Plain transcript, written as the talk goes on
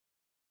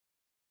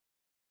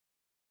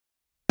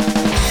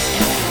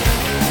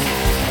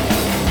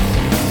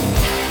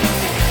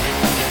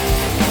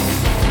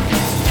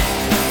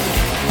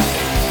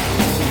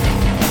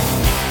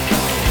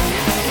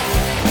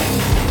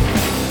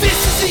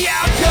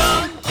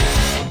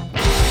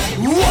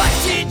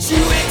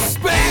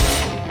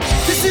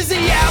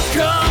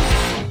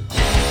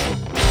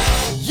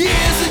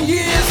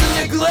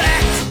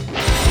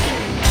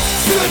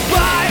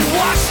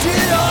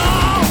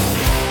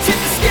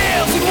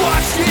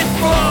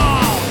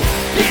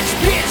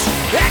bitch,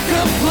 and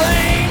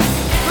complain.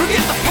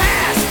 Forget the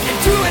past and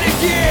do it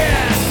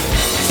again.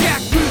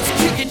 Jackboots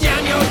kicking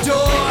down your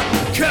door.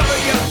 Cover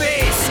your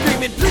face,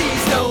 screaming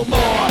please no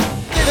more.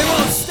 They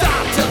won't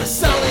stop till they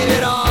sullied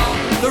it all.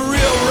 The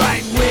real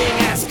right wing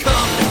has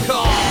come to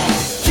call.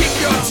 Kick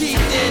your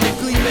teeth in and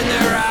gleam in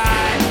their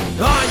eye.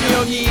 On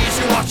your knees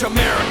you watch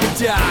America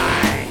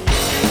die.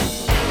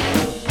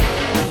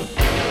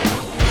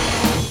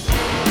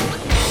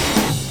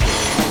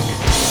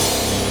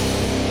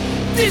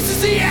 This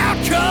is the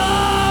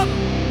outcome.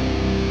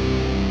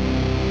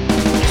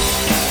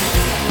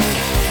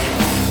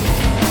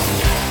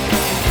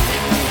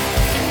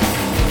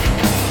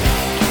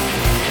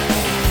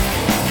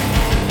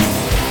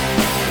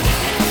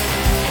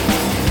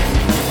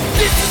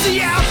 This is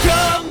the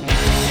outcome.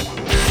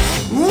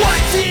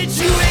 What did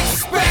you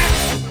expect?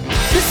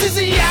 This is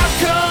the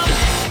outcome.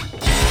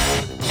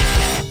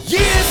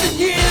 Years and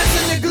years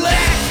of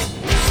neglect.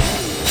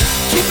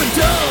 Keep them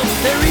dumb,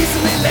 they're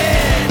easily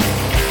led.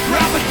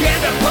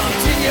 Propaganda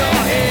pumped in your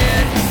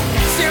head.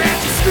 Stare at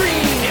your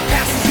screen, it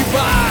passes you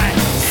by.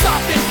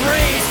 Softened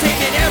brains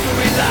taking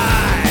every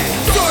lie.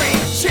 Story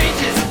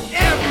changes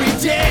every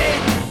day.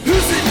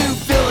 Who's the new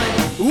villain?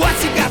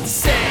 What's he got to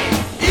say?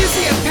 Is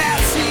he a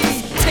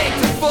patsy? Take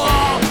the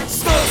fall.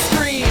 Slow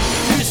screen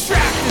to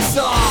distract us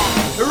all.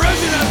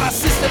 Erosion of our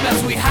system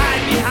as we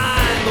hide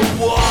behind the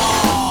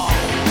wall.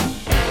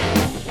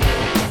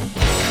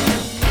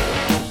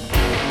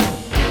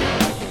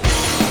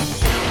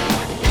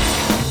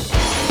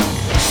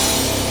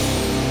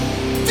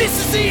 This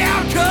is the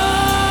outcome!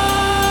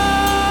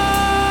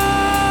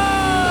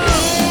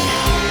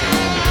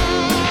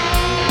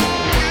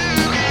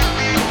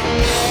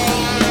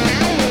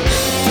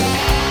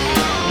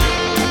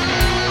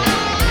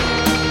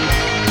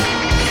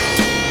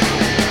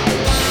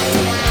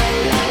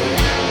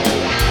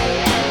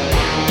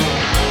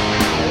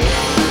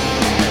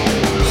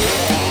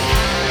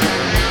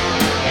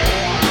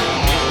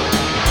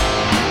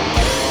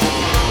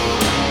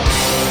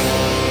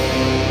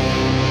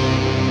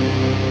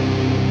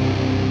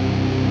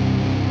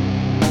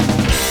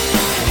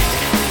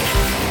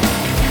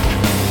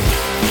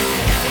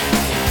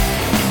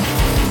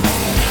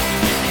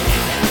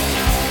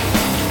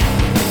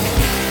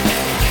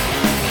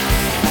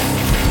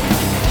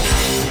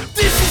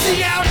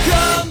 The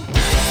outcome.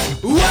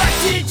 What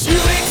did you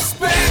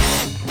expect?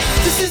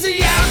 This is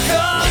the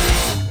outcome.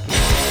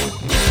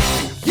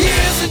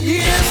 Years and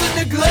years of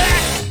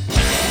neglect.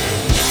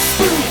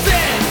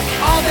 Spoon-fed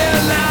all their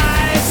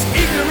lies.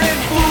 Ignorant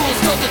fools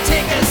told to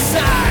take a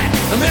side.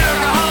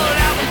 America hollowed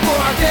out before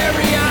our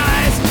very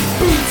eyes.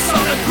 Boots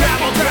on the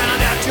gravel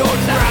drowned out your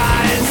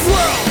cries. The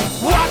world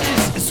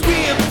watches as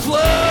we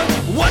implode.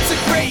 Once a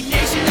great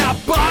nation now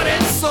bought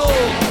and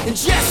sold.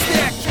 Ingest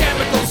their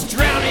chemicals,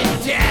 drown in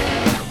debt.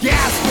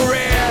 Gas for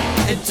air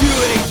and do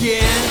it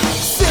again.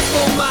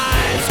 Simple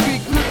minds we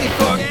quickly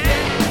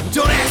forget.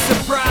 Don't act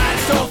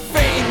surprised, don't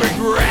feign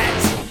regret.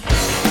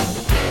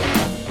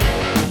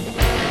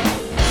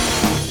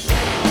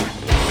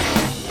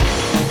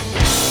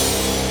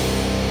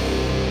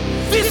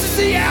 This is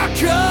the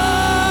outcome.